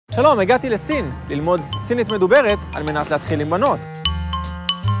שלום, הגעתי לסין, ללמוד סינית מדוברת על מנת להתחיל עם בנות.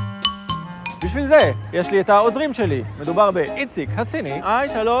 בשביל זה, יש לי את העוזרים שלי. מדובר באיציק, הסיני. היי,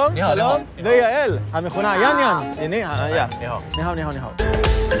 שלום, שלום. ויעל, המכונה יאנג. ניהאו.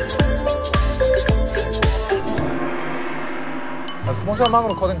 אז כמו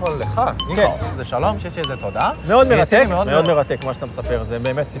שאמרנו קודם כל לך, ניחאו, זה שלום שיש איזה תודה. מאוד מרתק, מאוד מרתק, מה שאתה מספר, זה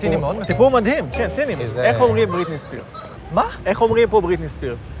באמת סיפור מדהים. כן, סינים. איך אומרים בריטני ספירס? מה? איך אומרים פה בריטני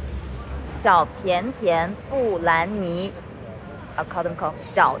ספירס? 小甜甜布兰妮 קודם כל,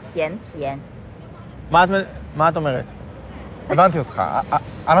 小甜甜. מה את אומרת? הבנתי אותך.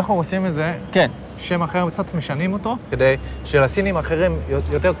 אנחנו עושים איזה כן. שם אחר, קצת משנים אותו, כדי שלסינים אחרים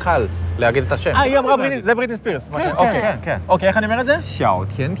יותר קל להגיד את השם. היא אמרה זה בריטני ספירס. כן. אוקיי, איך אני אומר את זה? 小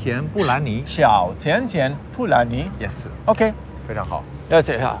甜甜布兰妮. 小甜甜布兰妮. Yes. אוקיי. 非常好. That's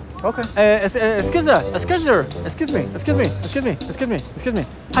it. Okay. Excuse me.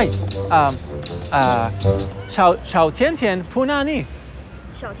 Hi. 小甜甜布兰妮.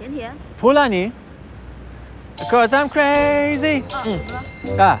 小甜甜布兰妮. Because I'm crazy. 我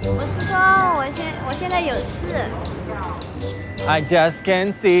是说我现在有事 I just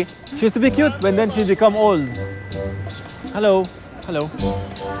can't see. She used to be cute, but then she become old. Hello.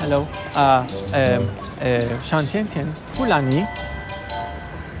 小甜甜布兰妮.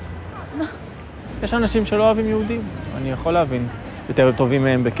 יש אנשים שלא אוהבים יהודים, אני יכול להבין. יותר טובים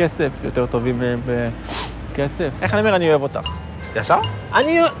מהם בכסף, יותר טובים מהם בכסף. איך אני אומר, אני אוהב אותך? ישר?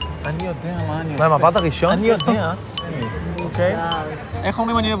 אני יודע מה אני עושה. מה, המבט הראשון? אני יודע. אוקיי? איך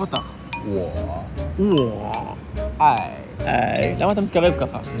אומרים אני אוהב אותך? למה אתה מתקרב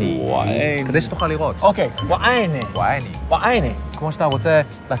ככה? כדי שתוכל לראות. אוקיי, וואייני. כמו שאתה רוצה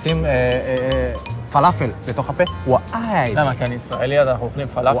לשים פלאפל בתוך הפה, וואייני. למה? כי אני ישראלי, אז אנחנו אוכלים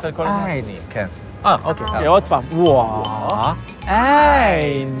פלאפל כל הזמן? וואייני, כן. אוקיי, עוד פעם.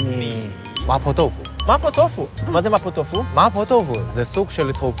 וואייני. מפו טופו. מפו טופו? מה זה מפו טופו? מפו טופו זה סוג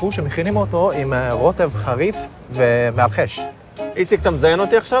של טופו שמכינים אותו עם רוטב חריף ומאלחש. איציק, אתה מזיין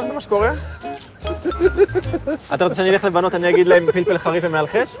אותי עכשיו? זה מה שקורה? אתה רוצה שאני אלך לבנות, אני אגיד להם פלפל חריף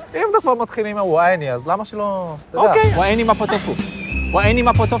ומאלחש? אם אתה כבר מתחיל עם הוואייני, אז למה שלא... אוקיי, וואייני מפו טופו. וואייני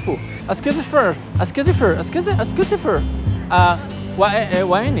מפו טופו. אסקיזיפר.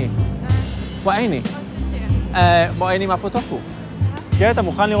 וואייני. וואייני מפו טופו. כן, אתה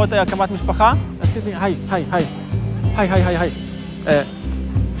מוכן לראות הקמת משפחה? אסקיזי, היי.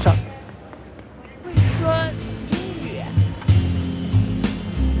 שם.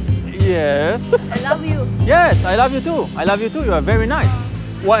 Yes. I love you. Yes, I love you too. You are very nice.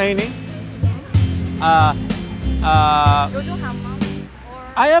 وأيني? You don't have money?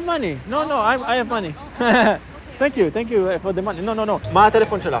 I have money. No, I have money. Thank you for the money. No. מה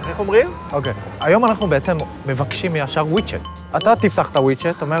הטלפון שלך? איך אומרים? אוקיי. היום אנחנו בעצם מבקשים ישר וויצ'ט. אתה תפתח את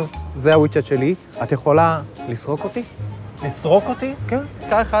הוויצ'ט, אומר, זה הוויצ'ט שלי, את יכולה לסרוק אותי? לסרוק אותי? כן.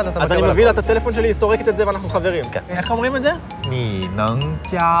 קר אחד, אתה אז אני מביא לה את הטלפון שלי, היא סורקת את זה ואנחנו חברים. כן. איך אומרים את זה? 你能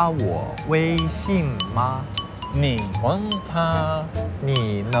加我微信吗？你问他，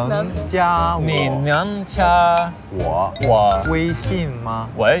你能加你能加我微信吗？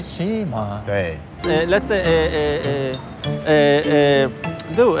微信吗？对。Let's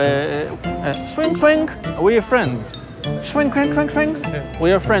do shrink. We are friends. Shrink. We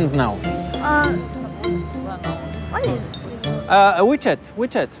are friends now.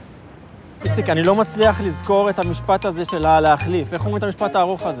 וויצ'ט. איציק, אני לא מצליח לזכור את המשפט הזה של להחליף. איך אומרים את המשפט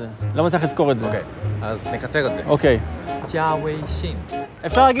הארוך הזה? לא מצליח לזכור את זה. אוקיי, אז נקצר את זה. אוקיי. 加微信.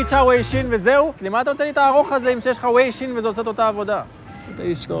 אפשר להגיד ווי שין וזהו? למה אתה נותן לי את הארוך הזה אם שיש לך ווי שין וזה עושה את אותה עבודה? אתה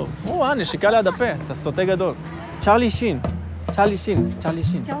איש טוב. נשיקה ליד הפה, אתה סוטה גדול. צ'רלי שין.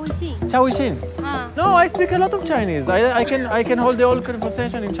 No, I speak a lot of Chinese. I can hold the whole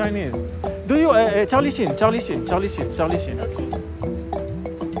conversation in Chinese. Do you Charlie Shin.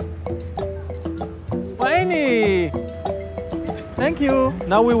 Waini. Thank you.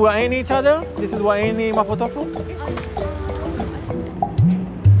 Now we waini each other. This is waini mapo tofu.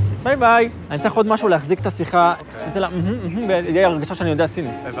 ביי ביי. אני צריך עוד משהו להחזיק את השיחה. אני צריך ויהיה הרגשה שאני יודע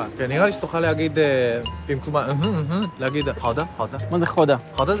סינית. הבנתי. נראה לי שתוכל להגיד במקום להגיד חודה. מה זה חודה?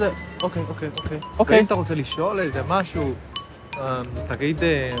 חודה זה אוקיי. ואם אתה רוצה לשאול איזה משהו, תגיד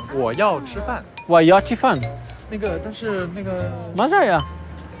我要吃饭. 我要吃饭. 但是那个 מה זה היה?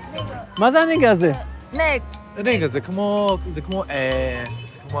 מה זה הנגע הזה? נגע, זה כמו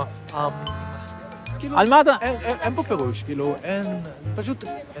על מה אתה? אין פה פירוש, כאילו, אין... זה פשוט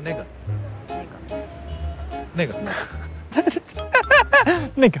נגע.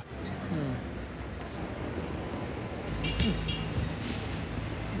 נגע.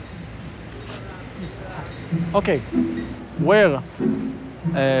 אוקיי. Where?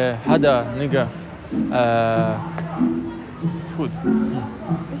 هذا نيجا food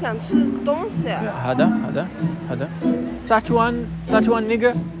我想吃东西。 هذا Sachuan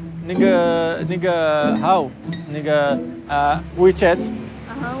نيجا how نيجا WeChat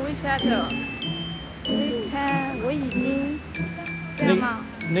WeChat，我已经这样吗？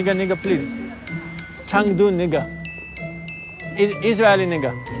 نيجا please Chengdu نيجا Israeli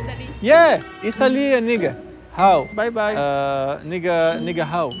نيجا yeah Israeli نيجا how bye bye نيجا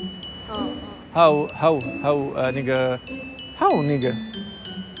how nigga how nigga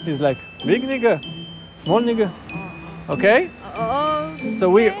he's like big nigga small nigga okay so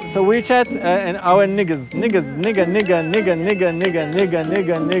we chat and our nigga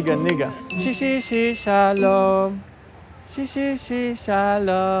shi shalom shi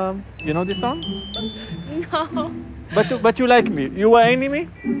shalom you know this song No。 but you like me you are enemy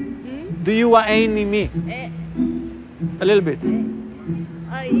do you are enemy a little bit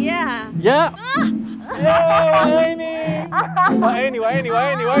Yeah。 Yeah. Anyway.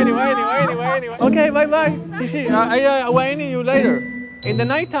 Okay, bye. Shishi, I will any you later. In the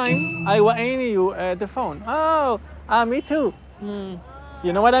night time, I will any you at the phone. Oh, me too.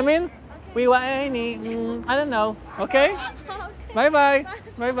 You know what I mean? We will any. I don't know. Okay.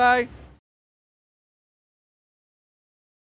 Bye.